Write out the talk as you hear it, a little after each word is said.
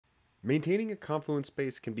Maintaining a Confluence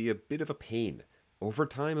space can be a bit of a pain. Over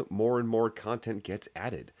time, more and more content gets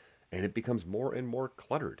added, and it becomes more and more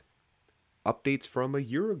cluttered. Updates from a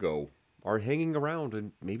year ago are hanging around,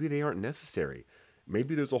 and maybe they aren't necessary.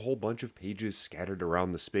 Maybe there's a whole bunch of pages scattered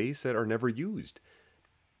around the space that are never used.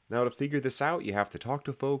 Now, to figure this out, you have to talk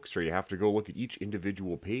to folks, or you have to go look at each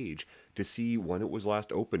individual page to see when it was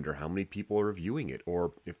last opened, or how many people are viewing it,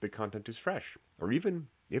 or if the content is fresh, or even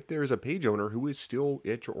if there is a page owner who is still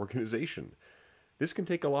at your organization. This can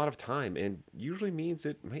take a lot of time and usually means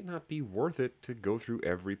it might not be worth it to go through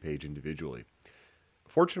every page individually.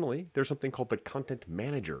 Fortunately, there's something called the Content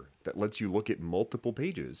Manager that lets you look at multiple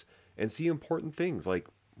pages and see important things like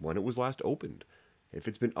when it was last opened, if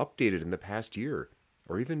it's been updated in the past year,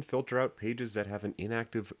 or even filter out pages that have an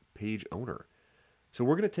inactive page owner. So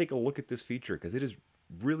we're going to take a look at this feature because it is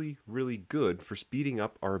really, really good for speeding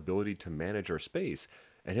up our ability to manage our space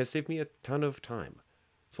and has saved me a ton of time.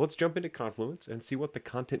 So let's jump into Confluence and see what the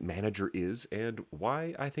Content Manager is and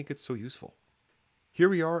why I think it's so useful. Here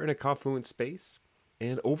we are in a Confluence space,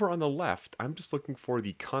 and over on the left, I'm just looking for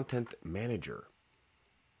the Content Manager.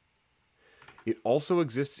 It also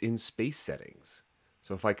exists in space settings.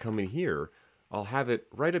 So if I come in here, I'll have it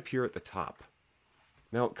right up here at the top.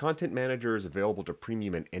 Now, Content Manager is available to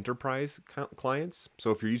premium and enterprise clients.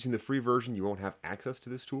 So if you're using the free version, you won't have access to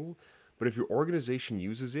this tool. But if your organization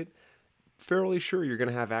uses it, fairly sure you're going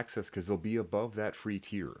to have access because they'll be above that free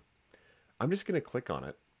tier. I'm just going to click on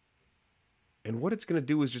it. And what it's going to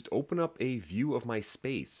do is just open up a view of my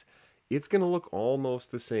space. It's going to look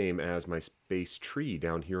almost the same as my space tree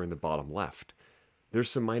down here in the bottom left.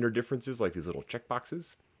 There's some minor differences like these little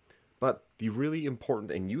checkboxes. But the really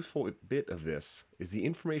important and useful bit of this is the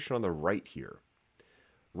information on the right here.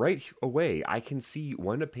 Right away, I can see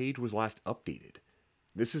when a page was last updated.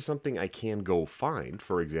 This is something I can go find.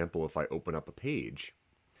 For example, if I open up a page,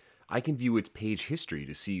 I can view its page history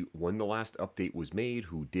to see when the last update was made,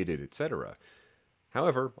 who did it, etc.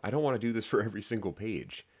 However, I don't want to do this for every single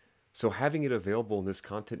page. So having it available in this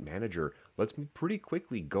Content Manager lets me pretty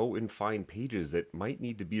quickly go and find pages that might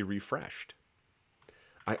need to be refreshed.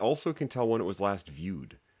 I also can tell when it was last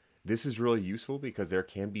viewed. This is really useful because there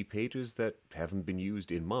can be pages that haven't been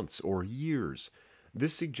used in months or years.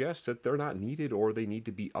 This suggests that they're not needed or they need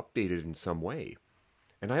to be updated in some way.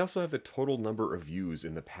 And I also have the total number of views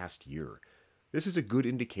in the past year. This is a good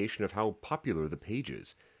indication of how popular the page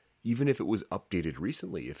is. Even if it was updated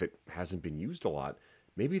recently, if it hasn't been used a lot,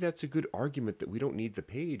 maybe that's a good argument that we don't need the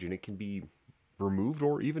page and it can be removed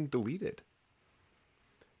or even deleted.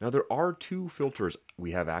 Now there are two filters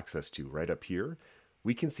we have access to right up here.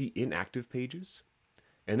 We can see inactive pages,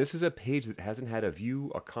 and this is a page that hasn't had a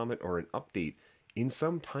view, a comment, or an update in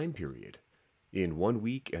some time period, in 1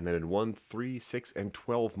 week, and then in 1, 3, 6, and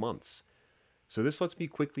 12 months. So this lets me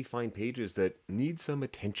quickly find pages that need some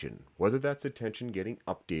attention, whether that's attention getting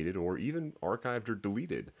updated or even archived or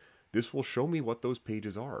deleted. This will show me what those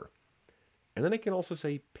pages are. And then I can also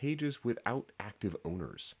say pages without active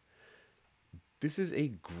owners. This is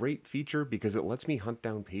a great feature because it lets me hunt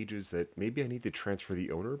down pages that maybe I need to transfer the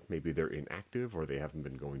owner, maybe they're inactive or they haven't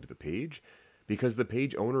been going to the page, because the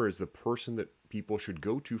page owner is the person that people should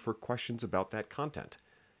go to for questions about that content.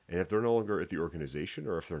 And if they're no longer at the organization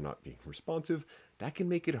or if they're not being responsive, that can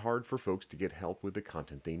make it hard for folks to get help with the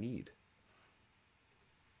content they need.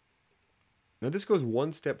 Now this goes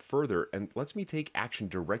one step further and lets me take action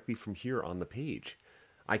directly from here on the page.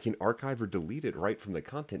 I can archive or delete it right from the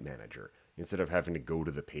Content Manager, instead of having to go to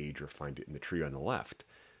the page or find it in the tree on the left.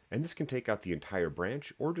 And this can take out the entire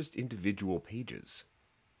branch or just individual pages.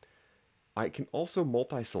 I can also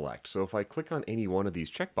multi-select, so if I click on any one of these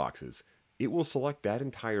checkboxes, it will select that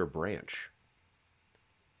entire branch.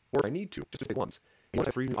 Or if I need to, just once. And once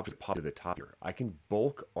I free object pop to the top here, I can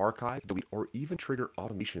bulk, archive, delete, or even trigger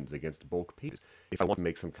automations against bulk pages if I want to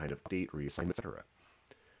make some kind of update, reassignment, etc.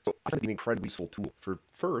 So I find it an incredibly useful tool for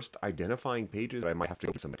first identifying pages that I might have to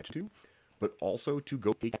go pay some attention to, but also to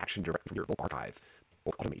go take action directly from here, bulk archive,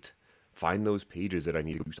 bulk automate, find those pages that I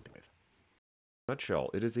need to do something with. In a nutshell,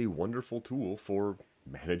 it is a wonderful tool for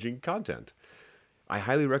managing content. I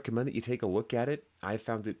highly recommend that you take a look at it. I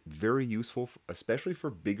found it very useful, especially for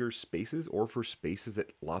bigger spaces or for spaces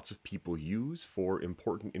that lots of people use for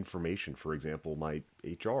important information. For example, my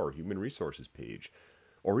HR, human resources page,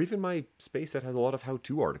 or even my space that has a lot of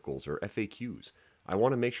how-to articles or FAQs. I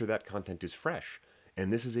want to make sure that content is fresh.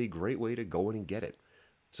 And this is a great way to go in and get it.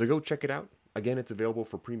 So go check it out. Again, it's available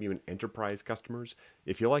for premium and enterprise customers.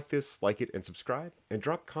 If you like this, like it and subscribe, and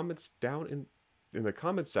drop comments down in the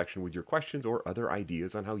comments section with your questions or other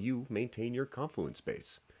ideas on how you maintain your Confluence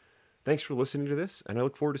space. Thanks for listening to this, and I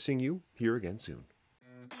look forward to seeing you here again soon.